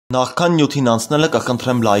Նախքան նյութին անցնելը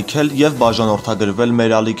կխնդրեմ լայքել և բաժանորդագրվել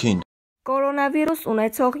մեր ալիքին։ Կորոնավիրուս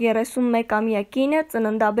ունեցող 31-ամյա կինը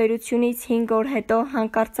ծննդաբերությունից 5 օր հետո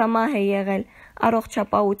հանկարծամահ է եղել,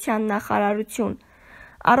 Առողջապահության նախարարություն։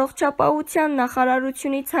 Առողջապահության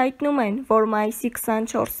նախարարությունից հայտնում են, որ մայիսի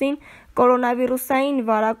 24-ին կորոնավիրուսային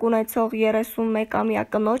վարակ ունեցող 31-ամյա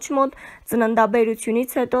կնոջ մոտ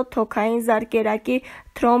ծննդաբերությունից հետո թոքային զարկերակի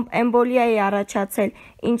թրոմբէմբոլիա է առաջացել,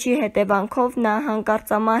 ինչի հետևանքով նա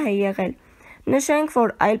հանկարծամահ է եղել։ Նշենք,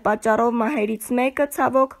 որ այլ պատճառով մահերից մեկը,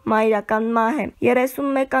 ցավոք, մայրական մահ է։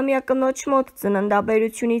 31-ամյա կնոջ մոտ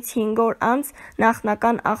ծննդաբերությունից 5 օր անց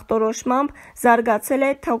նախնական ախտորոշմամբ զարգացել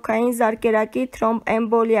է թոքային զարկերակի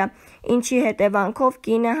թրոմբէմբոլիա, ինչի հետևանքով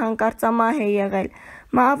կինը հանկարծամահ է եղել։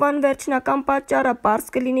 Մահվան վերջնական պատճառը պարզ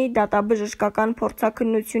կլինի դատաբժշկական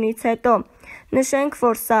փորձաքննությունից հետո։ Նշենք,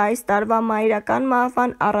 որ սա այս տարվա մայրական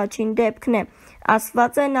մահվան առաջին դեպքն է,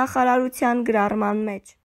 ասված է նախարարության գրառման մեջ։